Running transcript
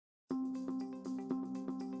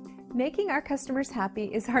Making our customers happy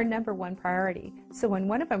is our #1 priority, so when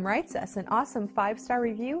one of them writes us an awesome 5-star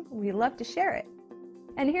review, we love to share it.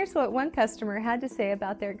 And here's what one customer had to say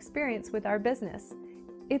about their experience with our business.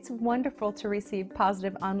 It's wonderful to receive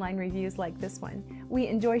positive online reviews like this one. We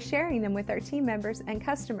enjoy sharing them with our team members and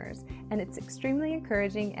customers, and it's extremely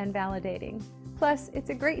encouraging and validating. Plus,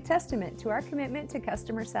 it's a great testament to our commitment to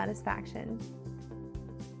customer satisfaction.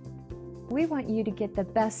 We want you to get the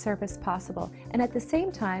best service possible, and at the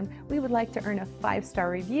same time, we would like to earn a 5-star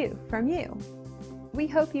review from you. We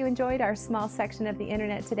hope you enjoyed our small section of the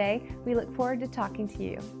internet today. We look forward to talking to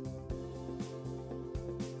you.